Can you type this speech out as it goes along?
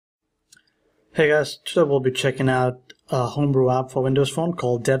Hey guys, today we'll be checking out a homebrew app for Windows Phone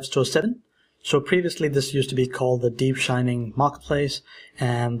called DevStore7. So previously this used to be called the Deep Shining Marketplace,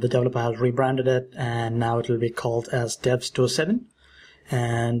 and the developer has rebranded it and now it will be called as DevStore7.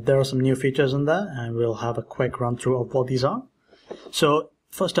 And there are some new features in there and we'll have a quick run through of what these are. So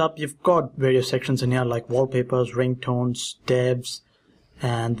first up, you've got various sections in here like wallpapers, ringtones, devs,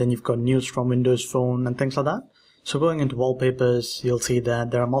 and then you've got news from Windows Phone and things like that. So going into wallpapers, you'll see that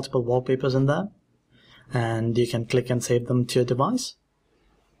there are multiple wallpapers in there and you can click and save them to your device.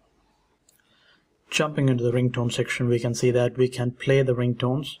 Jumping into the ringtone section, we can see that we can play the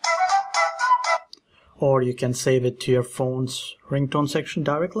ringtones, or you can save it to your phone's ringtone section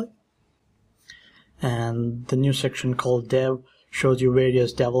directly. And the new section called Dev shows you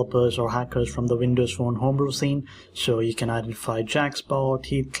various developers or hackers from the Windows Phone homebrew scene. So you can identify Jackspot,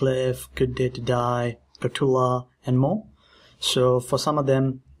 Heathcliff, Good Day to Die, Cthulhu, and more. So for some of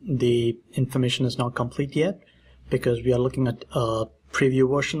them, the information is not complete yet because we are looking at a preview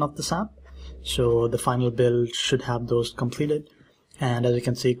version of this app. So the final build should have those completed. And as you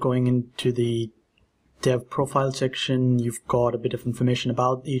can see, going into the dev profile section, you've got a bit of information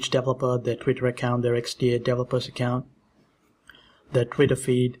about each developer, their Twitter account, their XDA developers account, their Twitter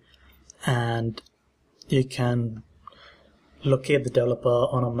feed, and you can locate the developer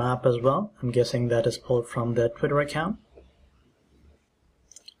on a map as well. I'm guessing that is pulled from their Twitter account.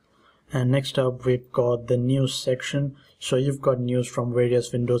 And next up, we've got the news section. So you've got news from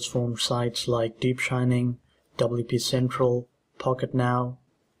various Windows Phone sites like Deep Shining, WP Central, Pocket Now,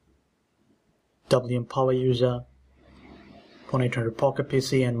 WM Power User, 1-800 Pocket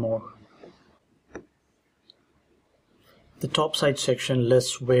PC, and more. The top site section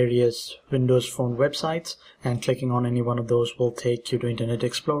lists various Windows Phone websites, and clicking on any one of those will take you to Internet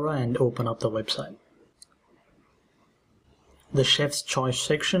Explorer and open up the website. The Chef's Choice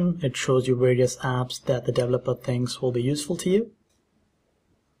section, it shows you various apps that the developer thinks will be useful to you.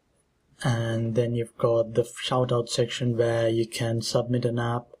 And then you've got the Shoutout section where you can submit an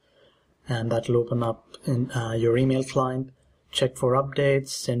app and that will open up in your email client, check for updates,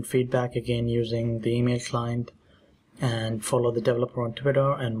 send feedback again using the email client, and follow the developer on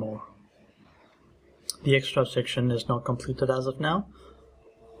Twitter and more. The extra section is not completed as of now.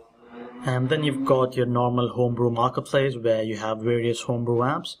 And then you've got your normal homebrew marketplace where you have various homebrew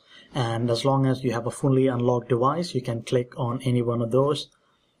apps, and as long as you have a fully unlocked device, you can click on any one of those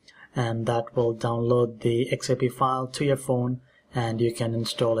and that will download the XAP file to your phone and you can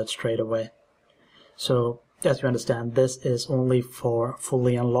install it straight away. So as you understand, this is only for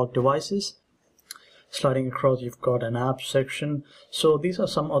fully unlocked devices. Sliding across, you've got an app section. So these are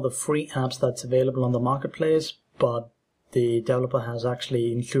some of the free apps that's available on the marketplace, but the developer has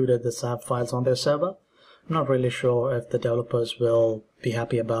actually included the SAP files on their server. I'm not really sure if the developers will be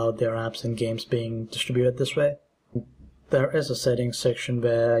happy about their apps and games being distributed this way. There is a settings section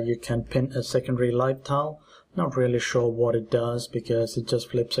where you can pin a secondary live tile. Not really sure what it does because it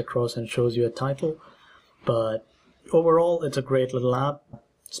just flips across and shows you a title. But overall, it's a great little app,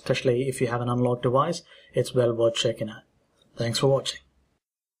 especially if you have an unlocked device. It's well worth checking out. Thanks for watching.